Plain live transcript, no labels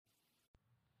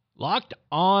Locked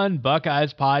On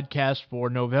Buckeyes podcast for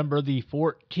November the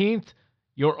 14th,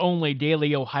 your only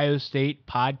daily Ohio State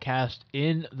podcast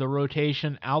in the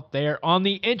rotation out there on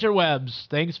the interwebs.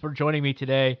 Thanks for joining me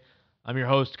today. I'm your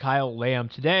host, Kyle Lamb.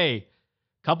 Today,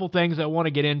 couple things I want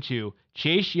to get into.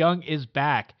 Chase Young is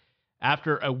back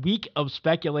after a week of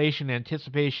speculation,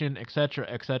 anticipation, etc.,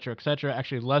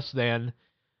 actually less than.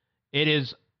 It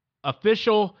is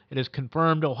official. It is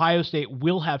confirmed. Ohio State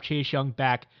will have Chase Young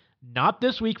back. Not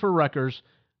this week for Rutgers,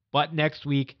 but next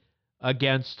week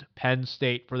against Penn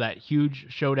State for that huge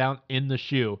showdown in the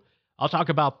shoe. I'll talk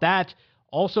about that.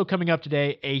 Also coming up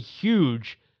today, a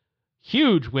huge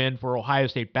win for Ohio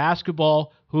State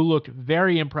basketball, who looked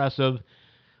very impressive,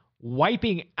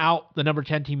 wiping out the number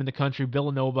 10 team in the country,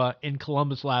 Villanova, in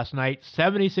Columbus last night,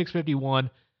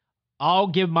 76-51. I'll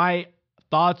give my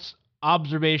thoughts,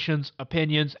 observations,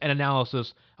 opinions, and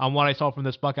analysis on what I saw from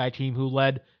this Buckeye team who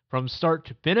led from start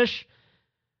to finish.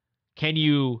 Can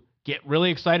you get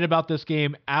really excited about this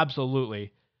game?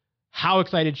 Absolutely. How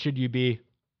excited should you be?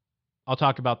 I'll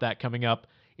talk about that coming up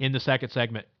in the second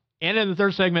segment. And in the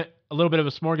third segment, a little bit of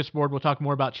a smorgasbord. We'll talk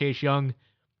more about Chase Young.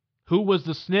 Who was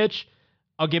the snitch?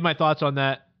 I'll give my thoughts on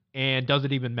that, and does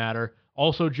it even matter?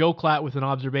 Also, Joe Klatt with an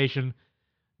observation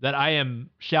that I am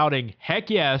shouting, heck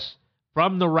yes,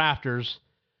 from the rafters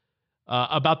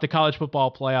about the College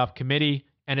Football Playoff Committee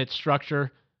and its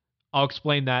structure. I'll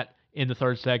explain that in the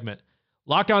third segment.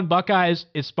 Locked On Buckeyes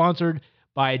is sponsored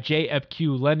by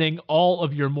JFQ Lending. All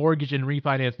of your mortgage and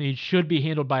refinance needs should be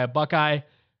handled by a Buckeye.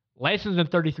 Licensed in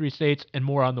 33 states and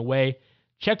more on the way.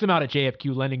 Check them out at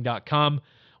jfqlending.com.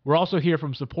 We're also here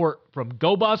from support from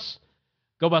GoBus.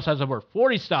 GoBus has over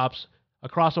 40 stops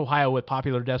across Ohio with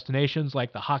popular destinations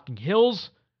like the Hocking Hills,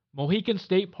 Mohican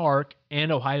State Park,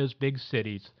 and Ohio's big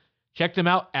cities. Check them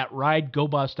out at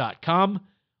ridegobus.com.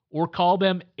 or call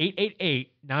them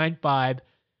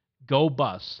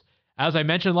 888-95-GO-BUS. As I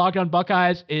mentioned, Locked On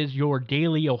Buckeyes is your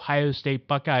daily Ohio State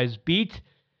Buckeyes beat.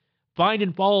 Find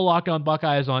and follow Locked On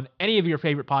Buckeyes on any of your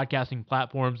favorite podcasting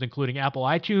platforms, including Apple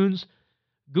iTunes,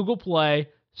 Google Play,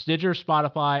 Stitcher,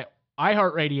 Spotify,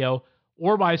 iHeartRadio,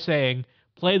 or by saying,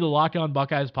 play the Locked On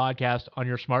Buckeyes podcast on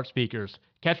your smart speakers.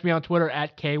 Catch me on Twitter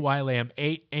at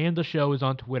KYLAM8, and the show is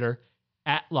on Twitter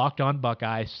at Locked On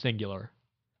Buckeyes, singular.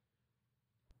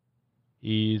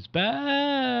 He's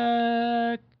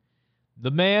back.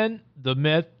 The man, the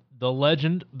myth, the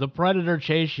legend, the Predator,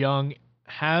 Chase Young,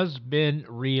 has been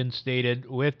reinstated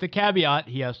with the caveat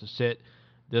he has to sit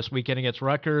this weekend against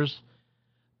Rutgers.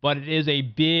 But it is a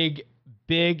big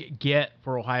get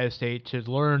for Ohio State to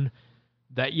learn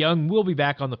that Young will be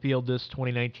back on the field this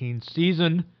 2019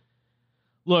 season.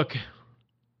 Look,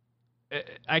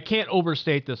 I can't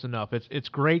overstate this enough. It's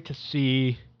great to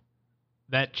see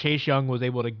that Chase Young was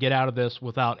able to get out of this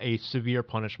without a severe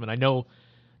punishment. I know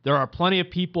there are plenty of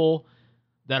people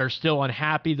that are still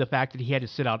unhappy the fact that he had to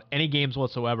sit out any games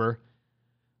whatsoever,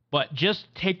 but just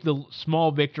take the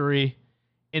small victory.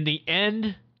 In the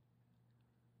end,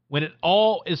 when it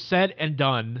all is said and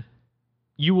done,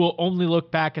 you will only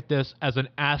look back at this as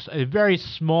a very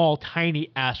small,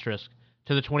 tiny asterisk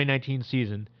to the 2019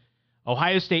 season.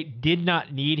 Ohio State did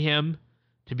not need him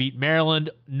to beat Maryland,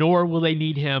 nor will they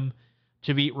need him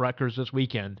to beat Rutgers this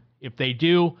weekend. If they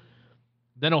do,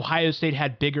 then Ohio State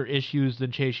had bigger issues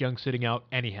than Chase Young sitting out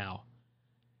anyhow.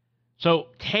 So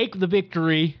take the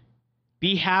victory.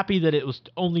 Be happy that it was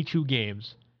only 2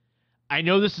 games. I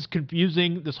know this is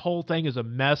confusing. This whole thing is a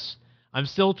mess. I'm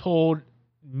still told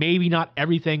maybe not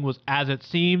everything was as it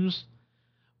seems,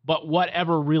 but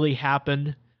whatever really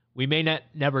happened, we may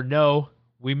never know.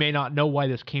 We may not know why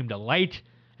this came to light,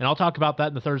 and I'll talk about that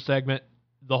in the third segment.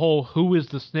 The whole who is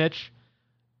the snitch.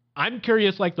 I'm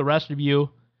curious like the rest of you.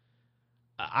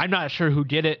 I'm not sure who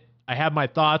did it. I have my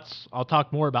thoughts. I'll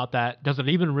talk more about that. Does it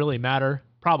even really matter?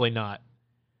 Probably not.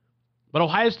 But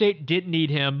Ohio State didn't need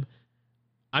him.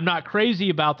 I'm not crazy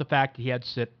about the fact that he had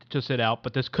to sit out,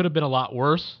 but this could have been a lot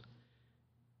worse.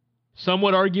 Some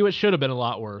would argue it should have been a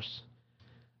lot worse.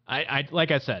 I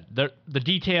like I said, the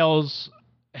details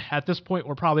at this point,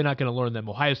 we're probably not going to learn them.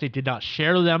 Ohio State did not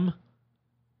share them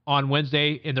on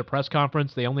Wednesday in their press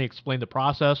conference. They only explained the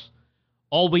process.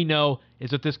 All we know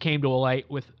is that this came to a light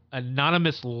with an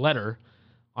anonymous letter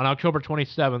on October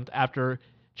 27th after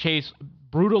Chase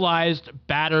brutalized,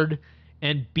 battered,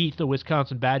 and beat the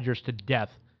Wisconsin Badgers to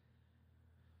death.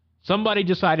 Somebody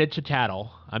decided to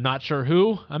tattle. I'm not sure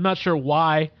who. I'm not sure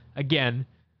why. Again,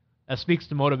 that speaks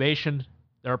to motivation.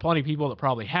 There are plenty of people that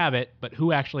probably have it, but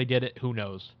who actually did it, who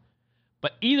knows.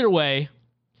 But either way,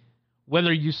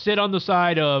 whether you sit on the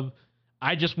side of,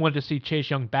 I just wanted to see Chase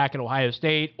Young back at Ohio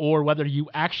State, or whether you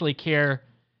actually care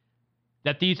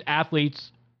that these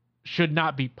athletes should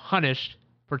not be punished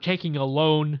for taking a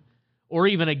loan or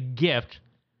even a gift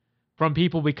from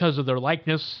people because of their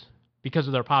likeness, because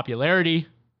of their popularity.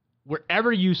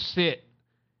 Wherever you sit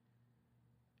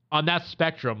on that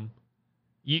spectrum,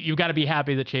 you've got to be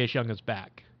happy that Chase Young is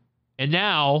back. And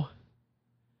now,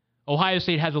 Ohio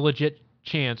State has a legit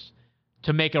chance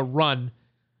to make a run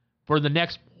for the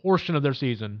next portion of their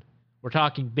season. We're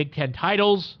talking Big Ten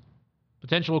titles,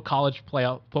 potential college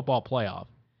football playoff.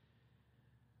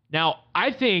 Now,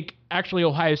 I think actually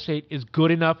Ohio State is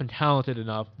good enough and talented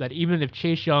enough that even if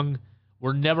Chase Young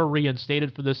were never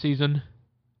reinstated for this season,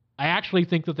 I actually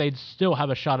think that they'd still have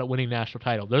a shot at winning national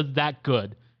title. They're that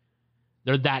good.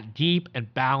 They're that deep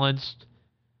and balanced.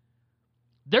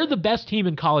 They're the best team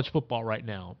in college football right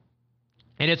now.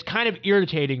 And it's kind of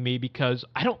irritating me because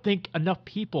I don't think enough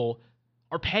people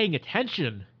are paying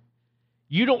attention.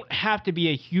 You don't have to be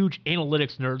a huge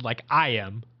analytics nerd like I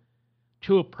am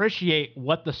to appreciate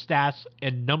what the stats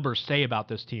and numbers say about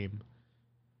this team.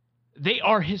 They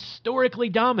are historically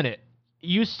dominant.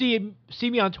 You see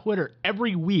me on Twitter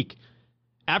every week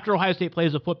after Ohio State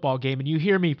plays a football game, and you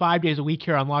hear me 5 days a week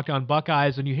here on Locked On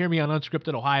Buckeyes, and you hear me on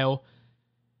Unscripted Ohio.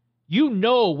 You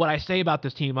know what I say about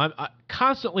this team. I'm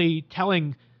constantly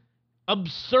telling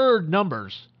absurd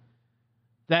numbers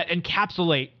that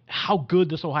encapsulate how good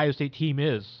this Ohio State team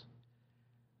is.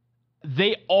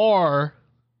 They are,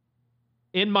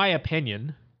 in my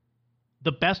opinion,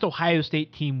 the best Ohio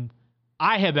State team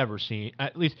I have ever seen.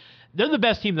 At least, they're the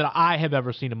best team that I have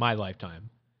ever seen in my lifetime.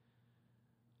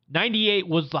 98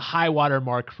 was the high water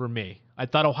mark for me. I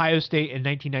thought Ohio State in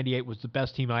 1998 was the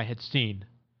best team I had seen.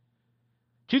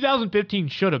 2015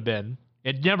 should have been.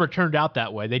 It never turned out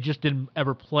that way. They just didn't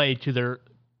ever play to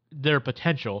their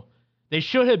potential. They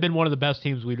should have been one of the best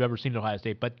teams we've ever seen at Ohio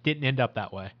State, but didn't end up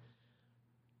that way.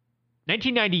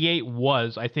 1998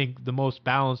 was, I think, the most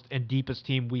balanced and deepest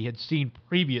team we had seen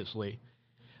previously.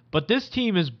 But this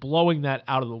team is blowing that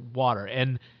out of the water.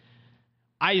 And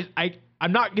I'm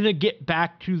not going to get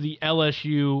back to the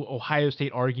LSU-Ohio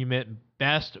State argument,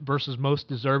 best versus most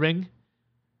deserving.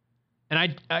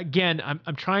 And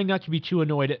I'm trying not to be too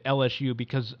annoyed at LSU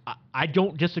because I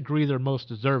don't disagree they're most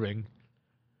deserving.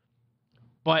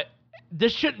 But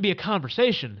this shouldn't be a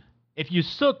conversation. If you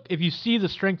see the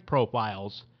strength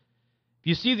profiles, if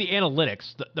you see the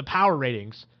analytics, the power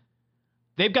ratings,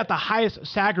 they've got the highest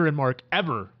Sagarin mark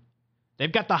ever.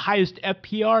 They've got the highest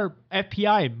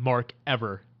FPI mark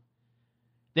ever.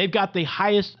 They've got the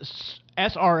highest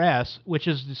SRS, which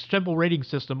is the simple rating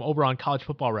system over on College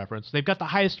Football Reference. They've got the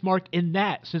highest mark in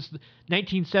that since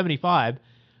 1975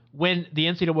 when the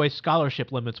NCAA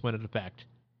scholarship limits went into effect.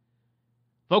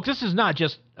 Folks, this is not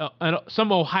just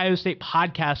some Ohio State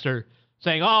podcaster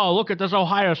saying, oh, look at this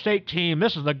Ohio State team.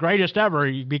 This is the greatest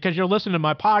ever because you're listening to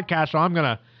my podcast, so I'm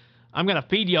gonna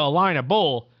feed you a line of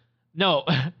bull. No,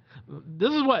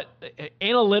 this is what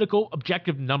analytical,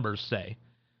 objective numbers say.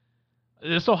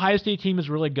 This Ohio State team is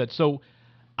really good. So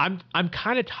I'm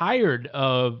kind of tired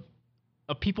of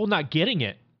people not getting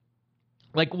it.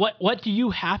 Like, what do you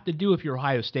have to do if you're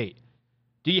Ohio State?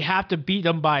 Do you have to beat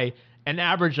them by an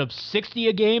average of 60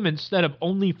 a game instead of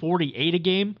only 48 a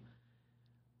game?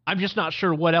 I'm just not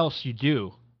sure what else you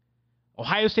do.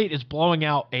 Ohio State is blowing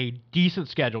out a decent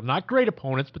schedule. Not great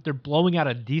opponents, but they're blowing out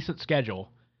a decent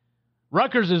schedule.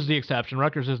 Rutgers is the exception.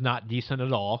 Rutgers is not decent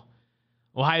at all.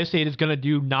 Ohio State is going to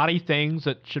do naughty things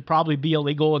that should probably be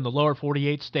illegal in the lower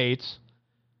 48 states.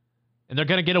 And they're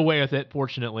going to get away with it,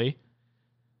 fortunately.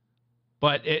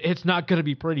 But it's not going to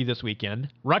be pretty this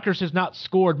weekend. Rutgers has not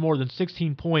scored more than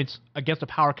 16 points against a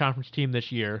power conference team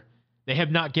this year. They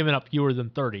have not given up fewer than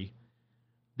 30.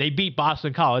 They beat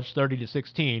Boston College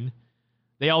 30-16.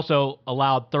 They also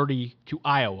allowed 30 to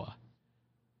Iowa.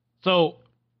 So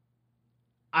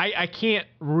I can't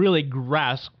really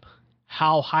grasp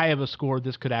how high of a score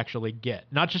this could actually get.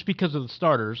 Not just because of the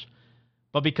starters,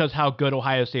 but because how good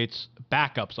Ohio State's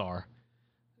backups are.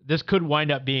 This could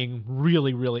wind up being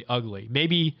really, really ugly.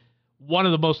 Maybe one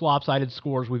of the most lopsided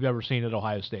scores we've ever seen at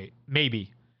Ohio State.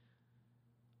 Maybe.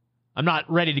 I'm not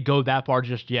ready to go that far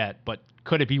just yet, but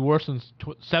could it be worse than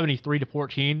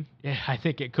 73-14? Yeah, I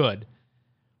think it could.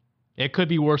 It could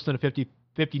be worse than a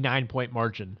 59-point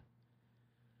margin.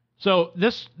 So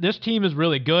this team is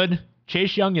really good.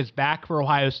 Chase Young is back for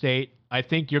Ohio State. I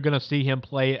think you're going to see him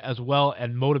play as well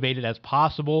and motivated as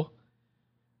possible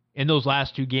in those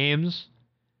last two games.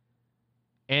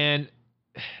 And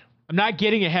I'm not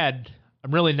getting ahead.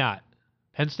 I'm really not.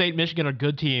 Penn State and Michigan are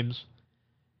good teams.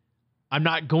 I'm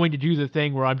not going to do the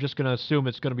thing where I'm just going to assume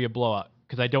it's going to be a blowout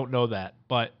because I don't know that.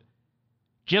 But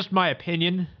just my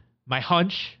opinion, my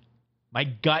hunch, my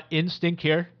gut instinct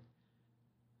here,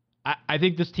 I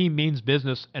think this team means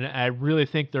business, and I really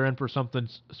think they're in for something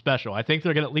special. I think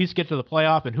they're going to at least get to the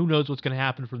playoff, and who knows what's going to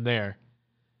happen from there.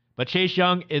 But Chase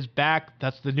Young is back.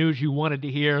 That's the news you wanted to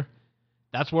hear.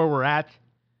 That's where we're at.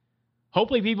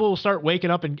 Hopefully people will start waking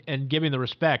up and giving the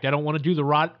respect. I don't want to do the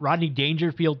Rodney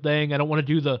Dangerfield thing. I don't want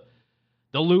to do the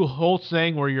Lou Holtz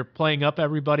thing where you're playing up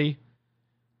everybody.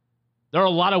 There are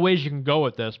a lot of ways you can go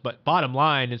with this, but bottom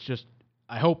line, it's just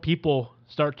I hope people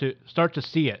start to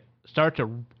see it, start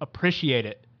to appreciate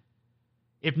it.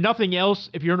 If nothing else,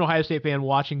 if you're an Ohio State fan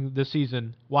watching this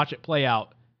season, watch it play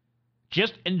out.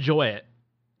 Just enjoy it,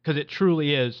 because it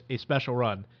truly is a special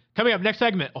run. Coming up next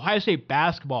segment, Ohio State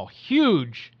basketball.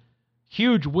 Huge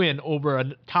win over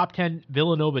a top 10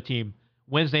 Villanova team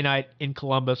Wednesday night in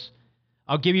Columbus.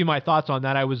 I'll give you my thoughts on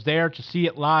that. I was there to see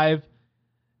it live,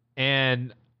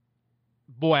 and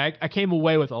boy, I came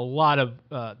away with a lot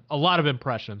of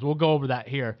impressions. We'll go over that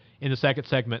here in the second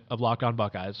segment of Locked On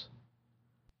Buckeyes.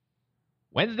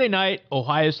 Wednesday night,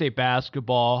 Ohio State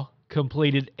basketball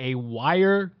completed a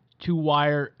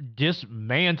wire-to-wire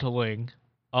dismantling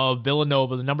of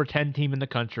Villanova, the number 10 team in the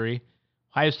country.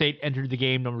 Ohio State entered the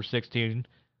game number 16.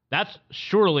 That's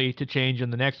surely to change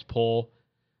in the next poll.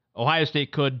 Ohio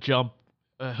State could jump,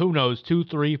 who knows, 2,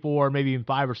 3, 4, maybe even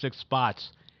 5 or 6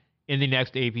 spots in the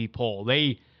next AP poll.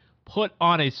 They put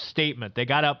on a statement. They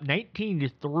got up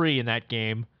 19-3 in that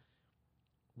game.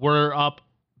 Were up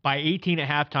by 18 at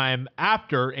halftime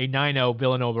after a 9-0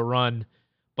 Villanova run,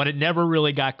 but it never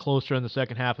really got closer in the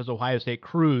second half as Ohio State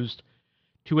cruised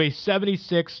to a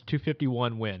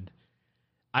 76-51 win.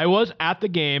 I was at the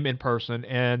game in person,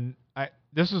 and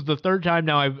this is the third time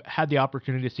now I've had the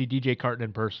opportunity to see DJ Carton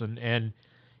in person, and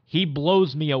he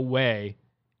blows me away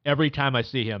every time I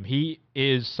see him. He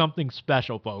is something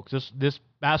special, folks. This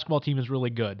basketball team is really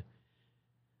good.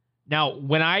 Now,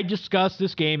 when I discuss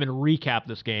this game and recap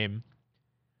this game,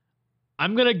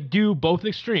 I'm going to do both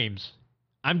extremes.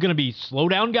 I'm going to be slow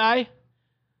down guy,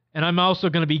 and I'm also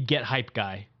going to be get hype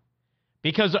guy.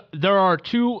 Because there are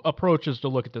two approaches to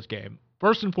look at this game.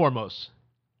 First and foremost,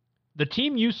 the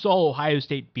team you saw Ohio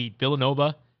State beat,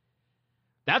 Villanova,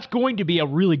 that's going to be a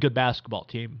really good basketball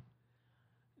team.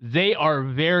 They are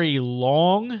very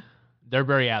long, they're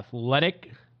very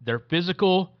athletic, they're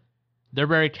physical, they're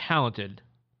very talented.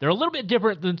 They're a little bit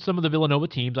different than some of the Villanova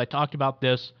teams. I talked about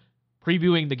this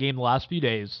previewing the game the last few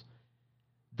days.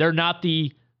 They're not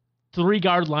the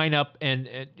three-guard lineup and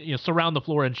surround the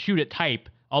floor and shoot it type,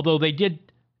 although they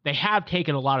have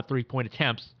taken a lot of three-point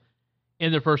attempts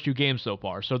in their first two games so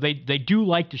far. So they do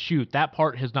like to shoot. That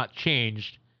part has not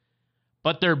changed.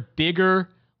 But they're bigger,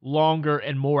 longer,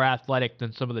 and more athletic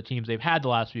than some of the teams they've had the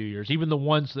last few years, even the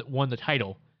ones that won the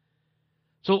title.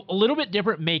 So a little bit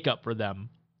different makeup for them.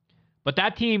 But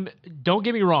that team, don't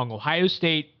get me wrong, Ohio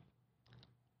State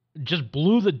just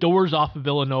blew the doors off of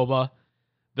Villanova.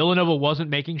 Villanova wasn't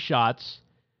making shots.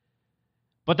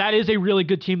 But that is a really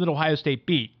good team that Ohio State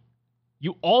beat.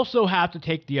 You also have to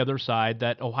take the other side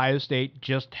that Ohio State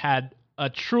just had a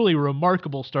truly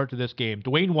remarkable start to this game.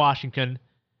 Dwayne Washington,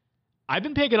 I've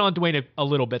been picking on Dwayne a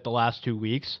little bit the last 2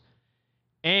 weeks,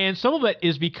 and some of it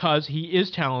is because he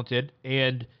is talented,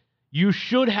 and you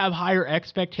should have higher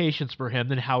expectations for him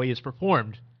than how he has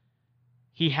performed.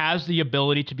 He has the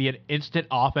ability to be an instant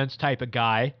offense type of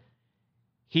guy.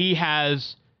 He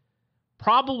has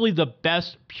probably the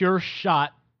best pure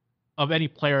shot of any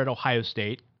player at Ohio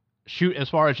State. Shoot as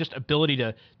far as just ability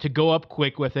to go up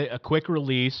quick with it, a quick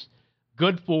release,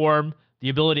 good form, the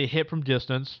ability to hit from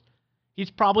distance.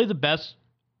 He's probably the best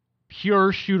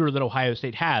pure shooter that Ohio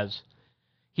State has.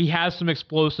 He has some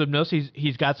explosiveness.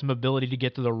 He's got some ability to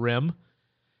get to the rim.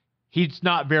 He's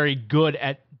not very good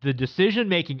at the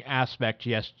decision-making aspect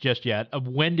just yet of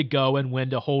when to go and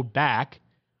when to hold back.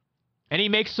 And he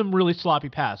makes some really sloppy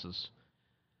passes.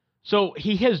 So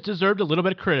he has deserved a little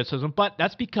bit of criticism, but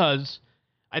that's because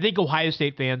I think Ohio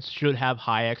State fans should have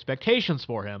high expectations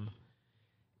for him.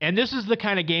 And this is the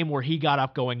kind of game where he got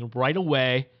up going right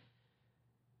away,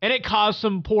 and it caused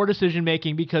some poor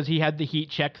decision-making because he had the heat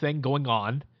check thing going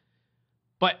on.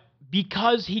 But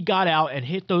because he got out and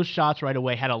hit those shots right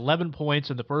away, had 11 points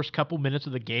in the first couple minutes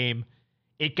of the game,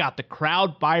 it got the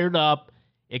crowd fired up,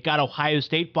 it got Ohio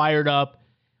State fired up,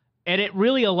 and it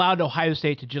really allowed Ohio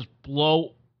State to just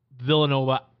blow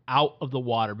Villanova out of the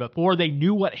water. Before they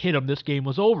knew what hit them, this game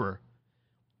was over.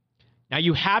 Now,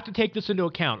 you have to take this into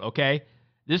account, okay?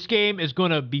 This game is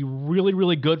going to be really,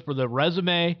 really good for the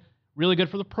resume, really good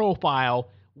for the profile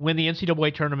when the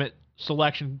NCAA Tournament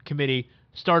Selection Committee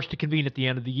starts to convene at the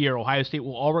end of the year. Ohio State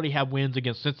will already have wins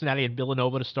against Cincinnati and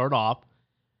Villanova to start off.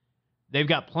 They've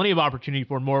got plenty of opportunity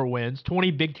for more wins,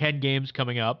 20 Big Ten games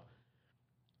coming up.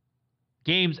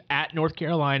 games at North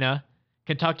Carolina,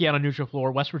 Kentucky on a neutral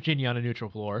floor, West Virginia on a neutral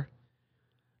floor.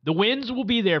 The wins will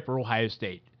be there for Ohio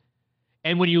State.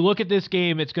 And when you look at this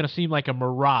game, it's going to seem like a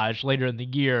mirage later in the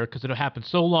year because it'll happen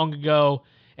so long ago,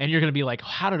 and you're going to be like,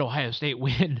 how did Ohio State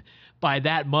win by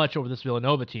that much over this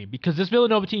Villanova team? Because this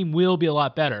Villanova team will be a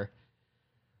lot better.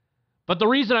 But the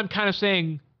reason I'm kind of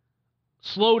saying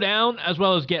slow down as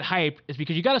well as get hyped is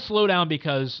because you got to slow down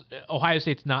because Ohio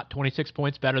State's not 26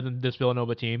 points better than this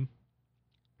Villanova team.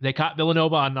 They caught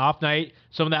Villanova on an off night.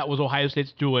 Some of that was Ohio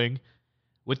State's doing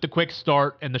with the quick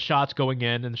start and the shots going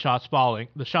in and the shots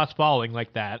falling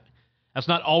like that. That's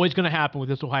not always going to happen with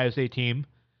this Ohio State team.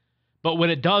 But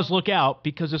when it does look out,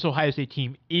 because this Ohio State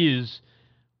team is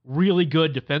really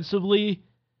good defensively,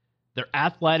 they're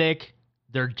athletic,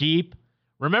 they're deep.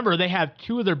 Remember, they have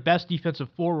two of their best defensive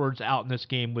forwards out in this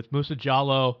game with Musa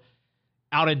Jallow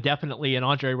out indefinitely and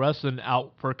Andre Rustin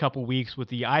out for a couple weeks with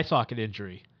the eye socket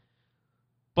injury.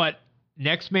 But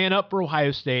next man up for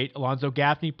Ohio State, Alonzo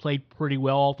Gaffney played pretty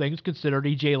well, all things considered.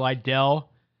 E.J.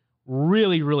 Liddell,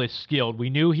 really, really skilled.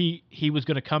 We knew he was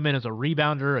going to come in as a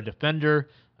rebounder, a defender,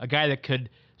 a guy that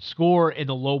could score in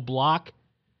the low block.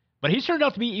 But he's turned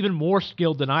out to be even more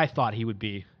skilled than I thought he would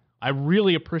be. I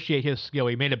really appreciate his skill.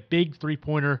 He made a big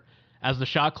three-pointer as the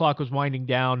shot clock was winding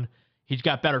down. He's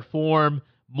got better form,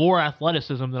 more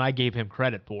athleticism than I gave him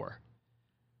credit for.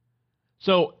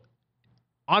 So,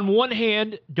 on one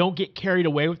hand, don't get carried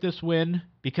away with this win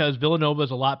because Villanova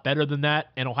is a lot better than that,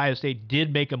 and Ohio State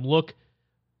did make them look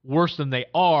worse than they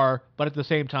are, but at the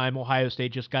same time, Ohio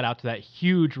State just got out to that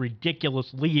huge,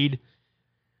 ridiculous lead.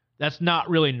 That's not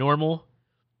really normal.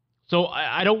 So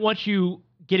I don't want you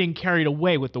getting carried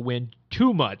away with the win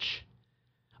too much.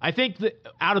 I think that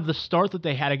out of the start that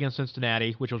they had against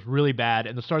Cincinnati, which was really bad,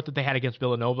 and the start that they had against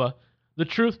Villanova, the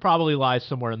truth probably lies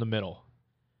somewhere in the middle.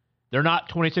 They're not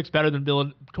 26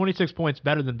 points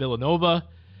better than Villanova,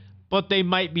 but they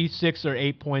might be 6 or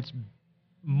 8 points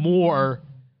more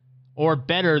or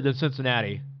better than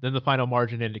Cincinnati than the final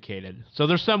margin indicated. So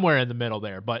they're somewhere in the middle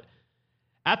there. But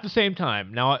at the same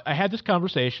time, now I had this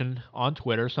conversation on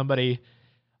Twitter.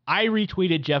 I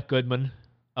retweeted Jeff Goodman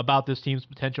about this team's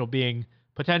potential being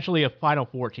potentially a Final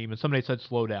Four team, and somebody said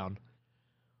slow down.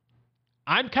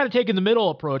 I'm kind of taking the middle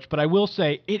approach, but I will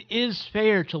say it is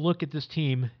fair to look at this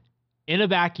team in a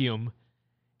vacuum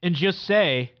and just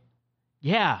say,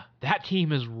 yeah, that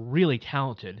team is really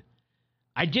talented.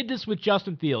 I did this with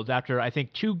Justin Fields after, I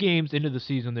think, 2 games into the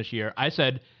season this year. I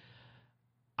said,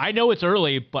 I know it's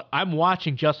early, but I'm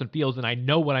watching Justin Fields and I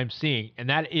know what I'm seeing, and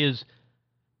that is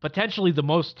potentially the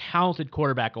most talented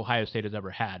quarterback Ohio State has ever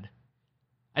had.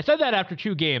 I said that after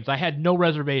 2 games. I had no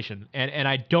reservation, and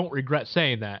I don't regret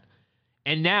saying that.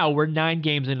 And now we're 9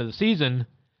 games into the season,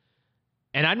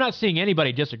 and I'm not seeing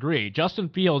anybody disagree. Justin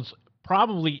Fields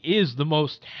probably is the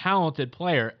most talented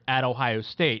player at Ohio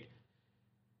State.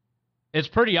 It's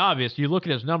pretty obvious. You look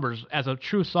at his numbers. As a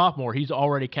true sophomore, he's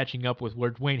already catching up with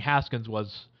where Dwayne Haskins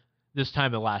was this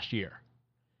time of last year.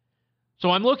 So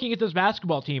I'm looking at this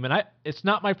basketball team, and it's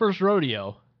not my first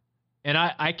rodeo. And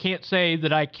I can't say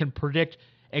that I can predict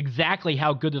exactly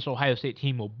how good this Ohio State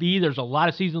team will be. There's a lot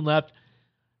of season left.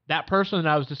 That person that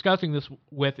I was discussing this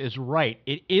with is right.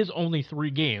 It is only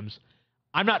 3 games.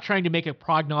 I'm not trying to make a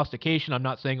prognostication. I'm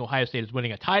not saying Ohio State is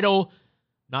winning a title.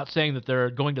 Not saying that they're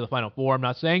going to the Final Four. I'm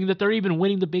not saying that they're even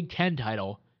winning the Big Ten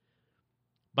title.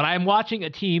 But I am watching a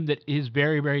team that is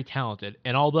very, very talented.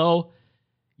 And although,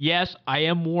 yes, I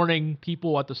am warning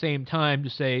people at the same time to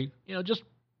say, just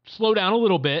slow down a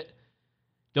little bit.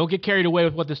 Don't get carried away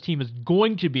with what this team is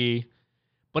going to be.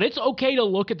 But it's okay to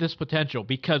look at this potential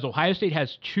because Ohio State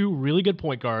has 2 really good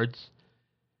point guards.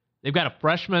 They've got a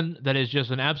freshman that is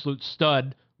just an absolute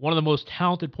stud. One of the most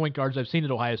talented point guards I've seen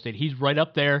at Ohio State. He's right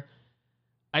up there.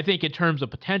 I think in terms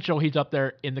of potential, he's up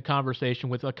there in the conversation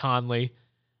with a Conley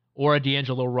or a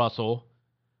D'Angelo Russell,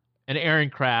 an Aaron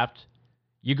Craft.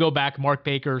 You go back, Mark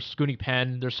Baker, Scoonie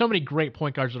Penn. There's so many great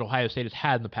point guards that Ohio State has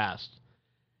had in the past.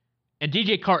 And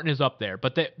DJ Carton is up there.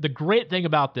 But the great thing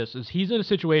about this is he's in a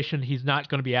situation he's not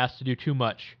going to be asked to do too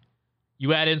much.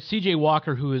 You add in C.J.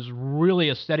 Walker, who is really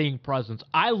a steadying presence.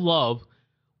 I love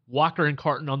Walker and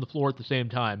Carton on the floor at the same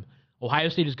time. Ohio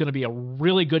State is going to be a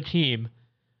really good team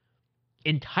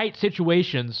in tight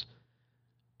situations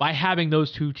by having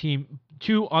those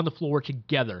two on the floor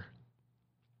together.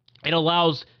 It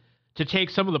allows to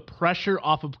take some of the pressure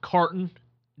off of Carton,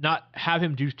 not have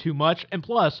him do too much, and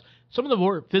plus, some of the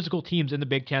more physical teams in the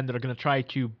Big Ten that are going to try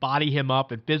to body him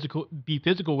up and be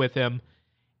physical with him,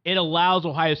 it allows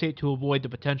Ohio State to avoid the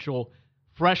potential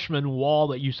freshman wall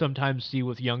that you sometimes see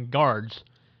with young guards.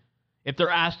 If they're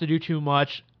asked to do too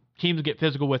much, teams get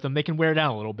physical with them, they can wear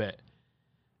down a little bit.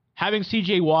 having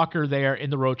CJ Walker there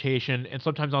in the rotation and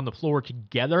sometimes on the floor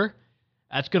together,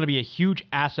 that's going to be a huge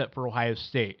asset for Ohio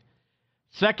State.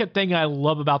 Second thing I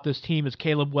love about this team is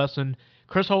Caleb Wesson.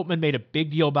 Chris Holtmann made a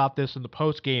big deal about this in the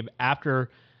post game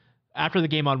after the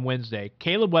game on Wednesday.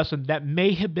 Caleb Wesson, that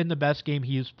may have been the best game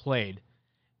he's played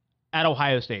at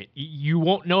Ohio State. You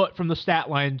won't know it from the stat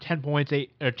line, 10 points,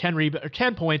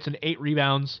 10 points and 8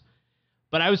 rebounds.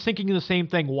 But I was thinking the same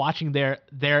thing watching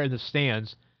there in the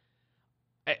stands.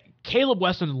 Caleb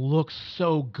Wesson looks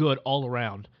so good all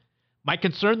around. My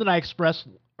concern that I expressed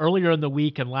earlier in the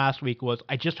week and last week was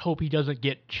I just hope he doesn't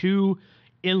get too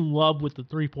in love with the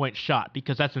three-point shot,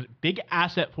 because that's a big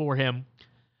asset for him.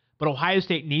 But Ohio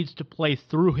State needs to play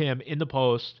through him in the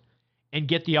post and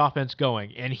get the offense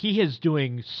going. And he is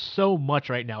doing so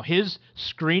much right now. His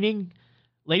screening,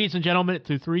 ladies and gentlemen,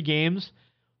 through 3 games,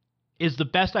 is the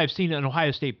best I've seen an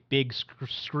Ohio State big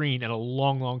screen in a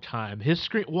long, long time. His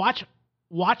screen, watch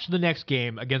the next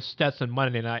game against Stetson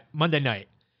Monday night.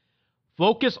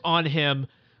 Focus on him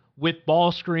with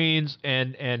ball screens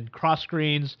and cross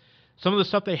screens. Some of the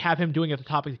stuff they have him doing at the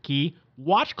top of the key.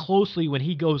 Watch closely when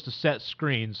he goes to set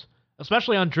screens,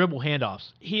 especially on dribble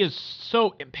handoffs. He is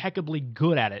so impeccably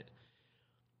good at it.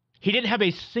 He didn't have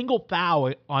a single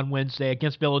foul on Wednesday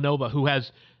against Villanova, who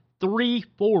has 3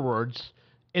 forwards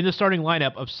in the starting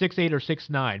lineup of 6'8" or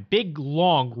 6'9". Big,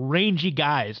 long, rangy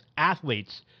guys,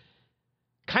 athletes,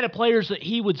 kind of players that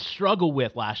he would struggle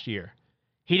with last year.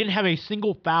 He didn't have a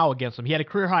single foul against them. He had a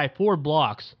career-high 4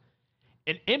 blocks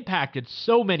and impacted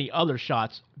so many other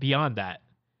shots beyond that.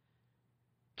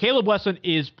 Caleb Wesson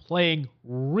is playing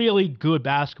really good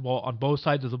basketball on both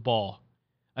sides of the ball.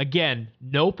 Again,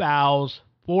 no fouls,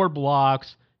 4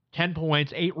 blocks, 10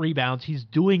 points, 8 rebounds. He's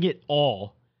doing it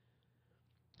all.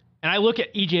 And I look at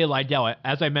E.J. Liddell.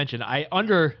 As I mentioned, I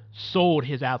undersold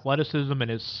his athleticism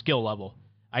and his skill level.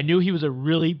 I knew he was a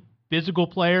really physical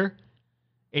player,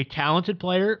 a talented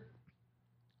player,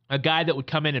 a guy that would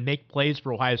come in and make plays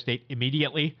for Ohio State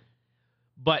immediately.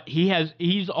 But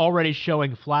he's already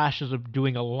showing flashes of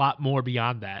doing a lot more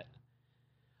beyond that.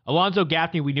 Alonzo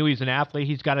Gaffney, we knew he's an athlete.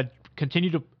 He's got to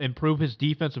continue to improve his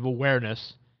defensive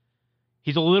awareness.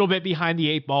 He's a little bit behind the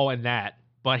 8 ball in that,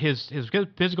 but his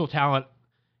physical talent,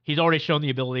 he's already shown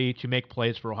the ability to make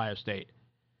plays for Ohio State.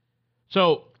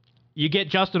 So you get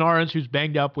Justin Ahrens, who's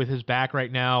banged up with his back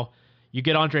right now. You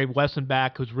get Andre Wesson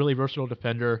back, who's a really versatile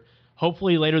defender.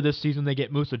 Hopefully later this season they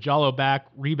get Musa Jallow back,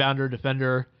 rebounder,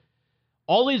 defender.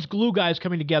 All these glue guys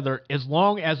coming together, as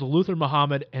long as Luther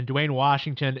Muhammad and Dwayne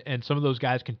Washington and some of those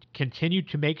guys can continue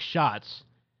to make shots,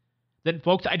 then,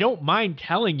 folks, I don't mind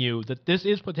telling you that this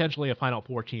is potentially a Final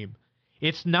Four team.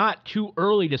 It's not too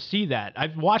early to see that.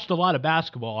 I've watched a lot of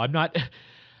basketball. I'm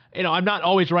not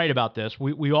always right about this.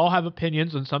 We all have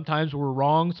opinions, and sometimes we're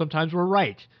wrong, sometimes we're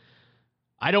right.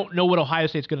 I don't know what Ohio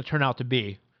State's going to turn out to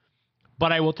be.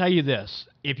 But I will tell you this,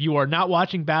 if you are not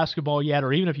watching basketball yet,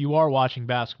 or even if you are watching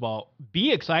basketball,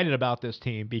 be excited about this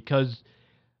team, because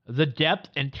the depth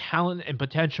and talent and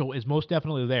potential is most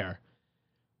definitely there.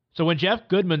 So when Jeff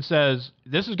Goodman says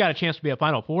this has got a chance to be a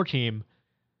Final Four team,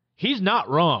 he's not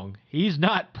wrong. He's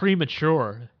not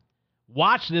premature.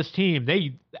 Watch this team.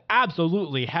 They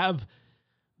absolutely have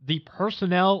the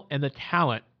personnel and the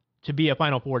talent to be a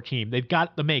Final Four team. They've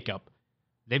got the makeup.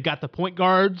 They've got the point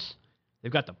guards.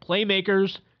 They've got the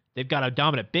playmakers, they've got a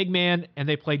dominant big man, and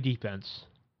they play defense.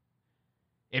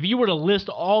 If you were to list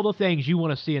all the things you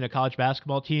want to see in a college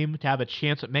basketball team to have a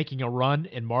chance at making a run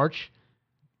in March,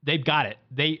 they've got it.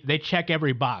 They check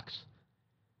every box.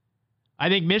 I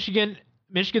think Michigan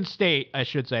State,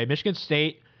 and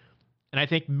I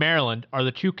think Maryland are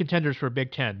the 2 contenders for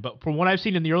Big Ten. But from what I've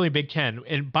seen in the early Big Ten,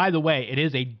 and by the way, it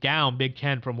is a down Big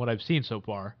Ten from what I've seen so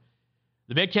far,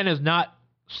 the Big Ten is not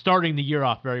starting the year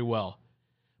off very well.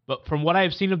 But from what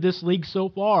I've seen of this league so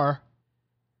far,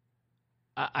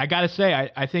 I got to say,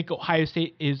 I think Ohio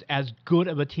State is as good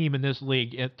of a team in this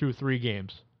league through 3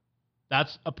 games.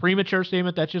 That's a premature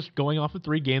statement. That's just going off of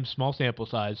 3 games, small sample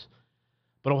size.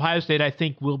 But Ohio State, I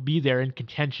think, will be there in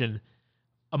contention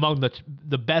among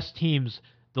the best teams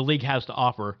the league has to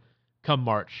offer come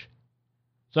March.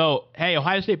 So, hey,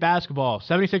 Ohio State basketball,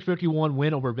 76-51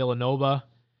 win over Villanova.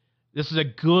 This is a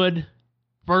good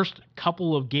first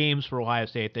couple of games for Ohio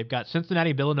State. They've got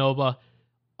Cincinnati, Villanova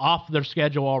off their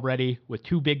schedule already with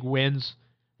 2 big wins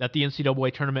that the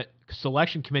NCAA Tournament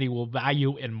Selection Committee will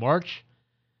value in March.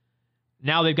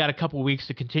 Now they've got a couple weeks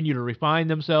to continue to refine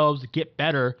themselves, get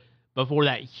better before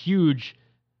that huge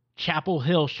Chapel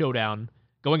Hill showdown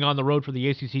going on the road for the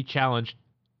ACC Challenge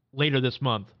later this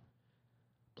month.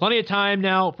 Plenty of time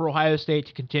now for Ohio State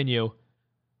to continue.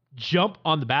 Jump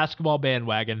on the basketball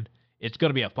bandwagon. It's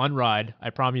going to be a fun ride. I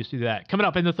promise you that. Coming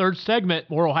up in the third segment,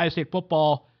 more Ohio State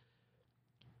football.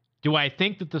 Do I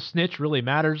think that the snitch really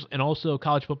matters? And also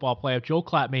college football playoff. Joel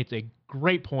Klatt makes a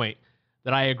great point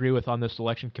that I agree with on this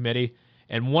selection committee.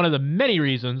 And one of the many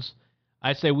reasons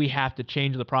I say we have to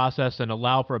change the process and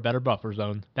allow for a better buffer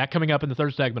zone. That coming up in the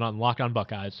third segment on Locked On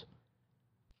Buckeyes.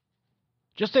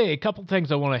 Just a couple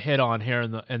things I want to hit on here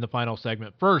in the final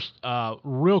segment. First,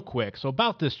 real quick, so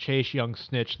about this Chase Young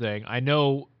snitch thing, I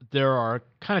know there are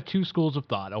kind of two schools of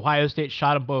thought. Ohio State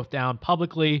shot them both down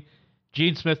publicly.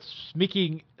 Gene Smith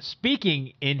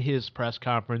speaking in his press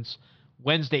conference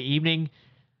Wednesday evening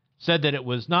said that it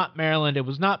was not Maryland, it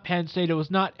was not Penn State, it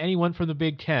was not anyone from the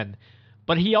Big Ten.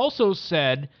 But he also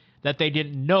said that they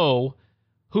didn't know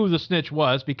who the snitch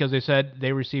was because they said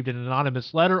they received an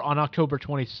anonymous letter on October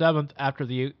 27th after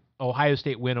the Ohio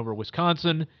State win over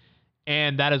Wisconsin,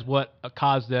 and that is what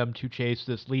caused them to chase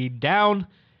this lead down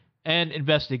and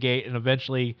investigate and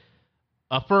eventually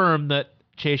affirm that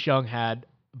Chase Young had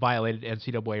violated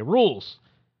NCAA rules.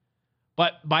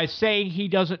 But by saying he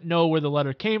doesn't know where the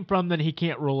letter came from, then he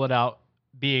can't rule it out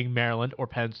being Maryland or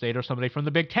Penn State or somebody from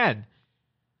the Big Ten.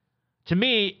 To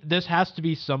me, this has to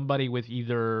be somebody with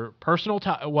either personal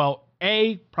ties. Well,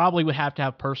 A, probably would have to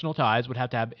have personal ties, would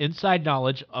have to have inside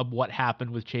knowledge of what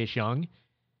happened with Chase Young,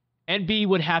 and B,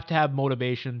 would have to have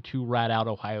motivation to rat out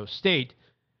Ohio State.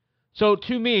 So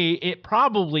to me, it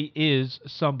probably is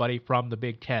somebody from the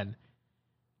Big Ten.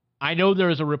 I know there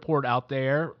is a report out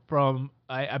there from,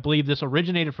 I believe this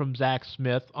originated from Zach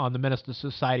Smith on the Menace to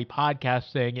Society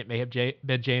podcast saying it may have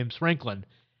been James Franklin.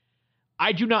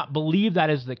 I do not believe that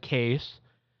is the case.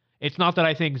 It's not that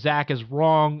I think Zach is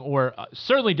wrong or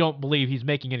certainly don't believe he's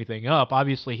making anything up.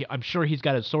 Obviously, I'm sure he's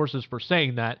got his sources for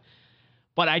saying that.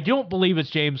 But I don't believe it's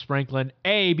James Franklin,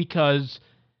 A, because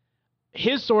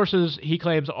his sources, he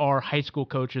claims, are high school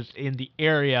coaches in the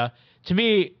area. To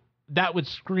me, that would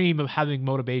scream of having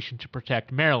motivation to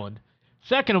protect Maryland.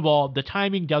 Second of all, the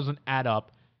timing doesn't add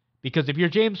up because if you're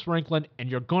James Franklin and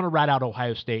you're going to rat out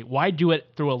Ohio State, why do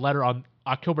it through a letter on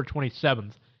October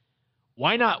 27th?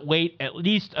 Why not wait at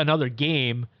least another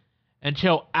game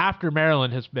until after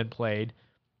Maryland has been played?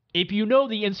 If you know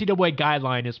the NCAA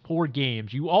guideline is 4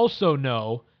 games, you also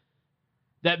know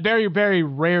that very, very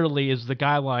rarely is the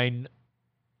guideline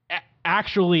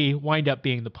actually wind up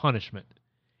being the punishment.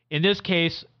 In this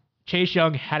case, Chase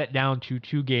Young had it down to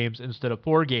 2 games instead of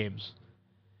 4 games.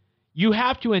 You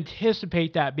have to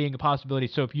anticipate that being a possibility.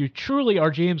 So if you truly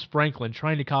are James Franklin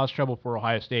trying to cause trouble for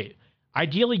Ohio State,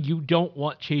 ideally you don't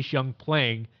want Chase Young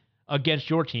playing against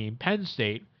your team, Penn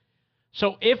State.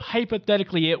 So if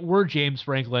hypothetically it were James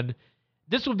Franklin,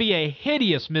 this would be a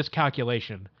hideous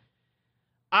miscalculation.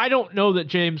 I don't know that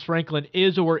James Franklin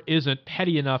is or isn't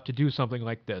petty enough to do something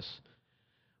like this.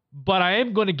 But I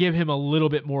am going to give him a little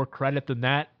bit more credit than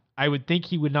that. I would think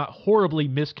he would not horribly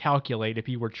miscalculate if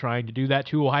he were trying to do that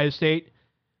to Ohio State.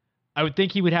 I would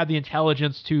think he would have the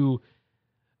intelligence to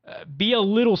be a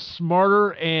little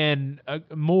smarter and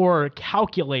more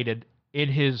calculated in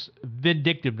his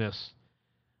vindictiveness.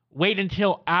 Wait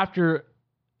until after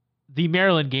the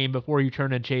Maryland game before you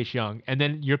turn in Chase Young, and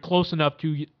then you're close enough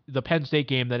to the Penn State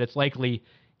game that it's likely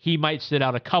he might sit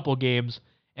out a couple games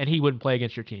and he wouldn't play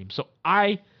against your team. So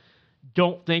I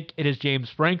don't think it is James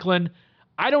Franklin.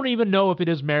 I don't even know if it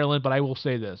is Maryland, but I will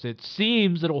say this. It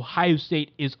seems that Ohio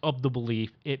State is of the belief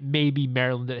it may be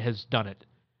Maryland that has done it.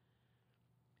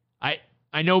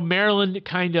 I know Maryland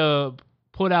kind of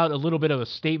put out a little bit of a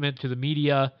statement to the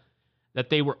media that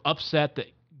they were upset that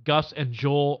Gus and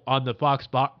Joel on the Fox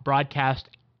broadcast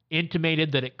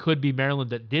intimated that it could be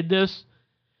Maryland that did this.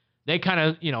 They kind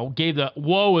of, gave the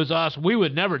 "woe is us, we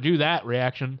would never do that"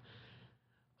 reaction.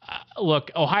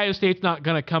 Look, Ohio State's not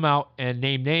going to come out and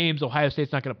name names. Ohio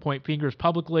State's not going to point fingers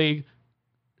publicly.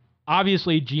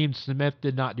 Obviously, Gene Smith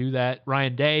did not do that.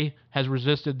 Ryan Day has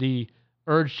resisted the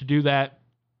urge to do that.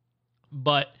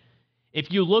 But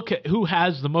if you look at who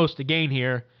has the most to gain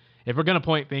here, if we're going to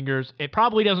point fingers, it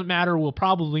probably doesn't matter. We'll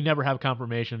probably never have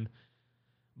confirmation.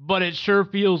 But it sure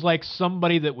feels like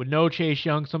somebody that would know Chase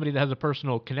Young, somebody that has a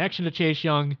personal connection to Chase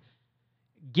Young,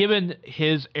 given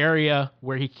his area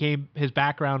where he came, his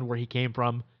background where he came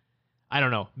from. I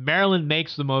don't know. Maryland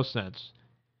makes the most sense.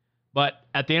 But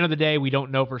at the end of the day, we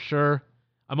don't know for sure.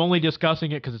 I'm only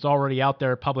discussing it because it's already out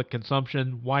there, public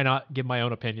consumption. Why not give my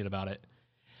own opinion about it?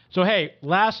 So, hey,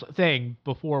 last thing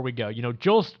before we go.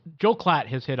 Joel Klatt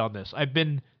has hit on this. I've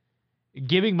been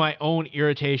giving my own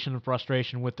irritation and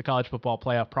frustration with the college football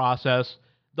playoff process,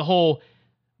 the whole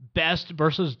best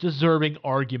versus deserving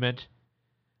argument.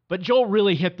 But Joel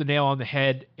really hit the nail on the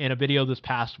head in a video this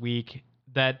past week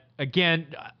that,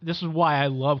 again, this is why I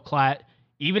love Klatt.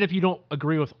 even if you don't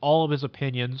agree with all of his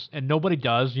opinions, and nobody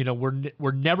does,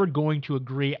 we're never going to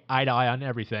agree eye to eye on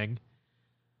everything.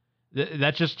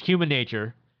 That's just human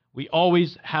nature. We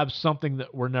always have something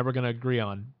that we're never going to agree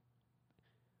on.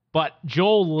 But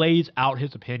Joel lays out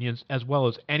his opinions as well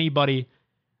as anybody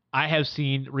I have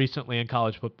seen recently in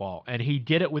college football. And he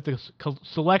did it with the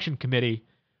selection committee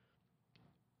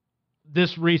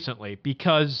this recently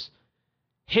because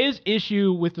his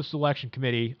issue with the selection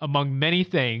committee, among many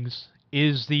things,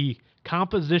 is the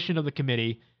composition of the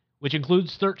committee, which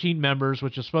includes 13 members,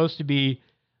 which is supposed to be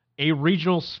a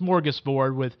regional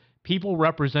smorgasbord with people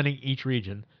representing each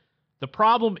region. The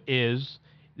problem is,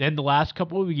 in the last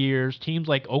couple of years, teams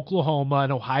like Oklahoma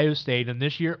and Ohio State, and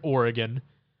this year Oregon,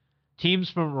 teams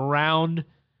from around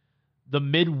the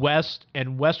Midwest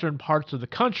and western parts of the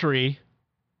country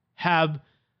have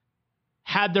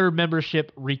had their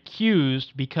membership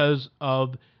recused because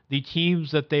of the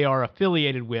teams that they are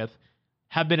affiliated with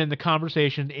have been in the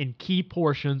conversation in key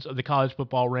portions of the college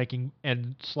football ranking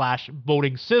and /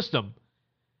 voting system.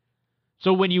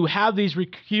 So when you have these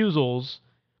recusals,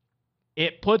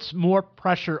 it puts more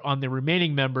pressure on the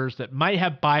remaining members that might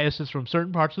have biases from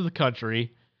certain parts of the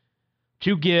country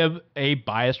to give a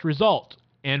biased result.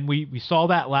 And we saw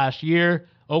that last year.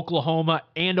 Oklahoma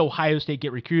and Ohio State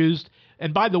get recused.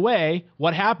 And by the way,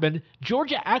 what happened?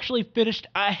 Georgia actually finished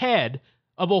ahead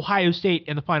of Ohio State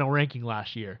in the final ranking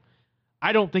last year.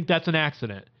 I don't think that's an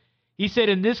accident. He said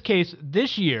in this case,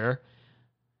 this year,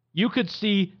 you could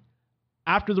see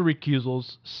after the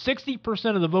recusals,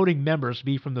 60% of the voting members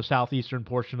be from the southeastern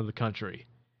portion of the country.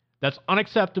 That's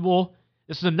unacceptable.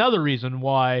 This is another reason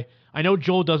why I know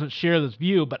Joel doesn't share this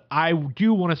view, but I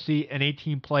do want to see an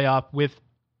 18 playoff with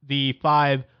the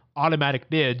 5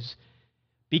 automatic bids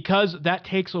because that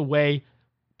takes away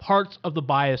parts of the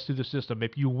bias through the system.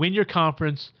 If you win your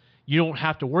conference, you don't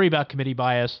have to worry about committee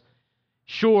bias.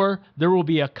 Sure, there will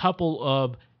be a couple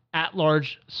of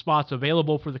at-large spots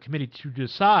available for the committee to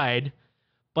decide,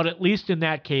 but at least in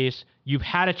that case, you've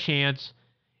had a chance.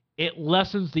 It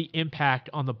lessens the impact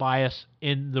on the bias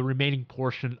in the remaining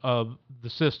portion of the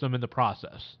system and the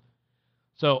process.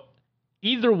 So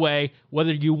either way,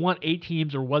 whether you want 8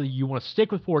 teams or whether you want to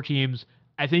stick with 4 teams,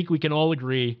 I think we can all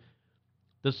agree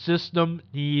the system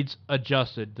needs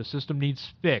adjusted. The system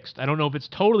needs fixed. I don't know if it's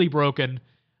totally broken,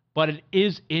 but it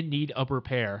is in need of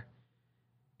repair.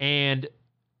 And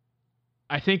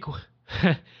I think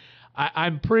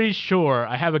I'm pretty sure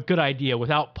I have a good idea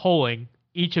without polling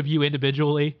each of you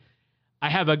individually. I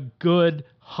have a good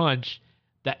hunch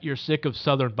that you're sick of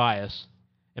Southern bias.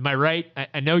 Am I right?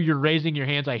 I know you're raising your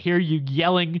hands. I hear you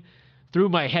yelling through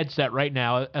my headset right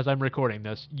now as I'm recording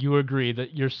this. You agree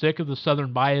that you're sick of the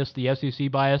Southern bias, the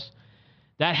SEC bias?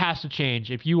 That has to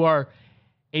change. If you are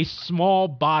a small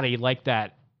body like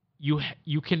that,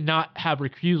 you cannot have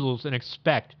recusals and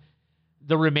expect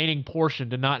the remaining portion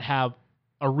to not have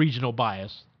a regional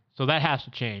bias. So that has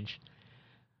to change.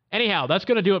 Anyhow, that's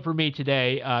going to do it for me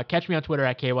today. Catch me on Twitter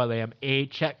at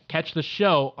KYLAM8. Catch the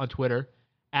show on Twitter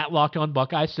at Locked On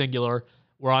Buckeyes Singular.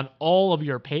 We're on all of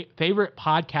your favorite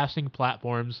podcasting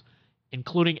platforms,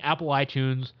 including Apple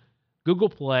iTunes, Google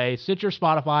Play, Stitcher,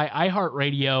 Spotify,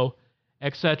 iHeartRadio,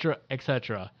 etc.,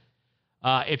 etc.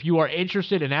 If you are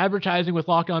interested in advertising with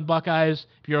Locked On Buckeyes,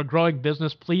 if you're a growing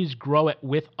business, please grow it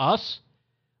with us.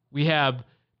 We have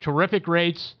terrific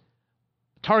rates,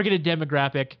 targeted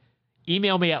demographic.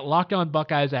 Email me at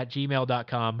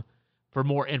lockedonbuckeyes@gmail.com for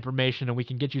more information, and we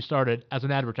can get you started as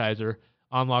an advertiser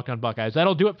on Locked On Buckeyes.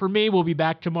 That'll do it for me. We'll be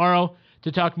back tomorrow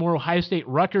to talk more Ohio State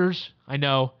Rutgers. I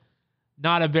know,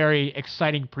 not a very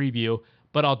exciting preview,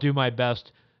 but I'll do my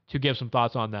best to give some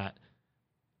thoughts on that.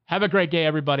 Have a great day,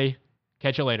 everybody.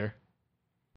 Catch you later.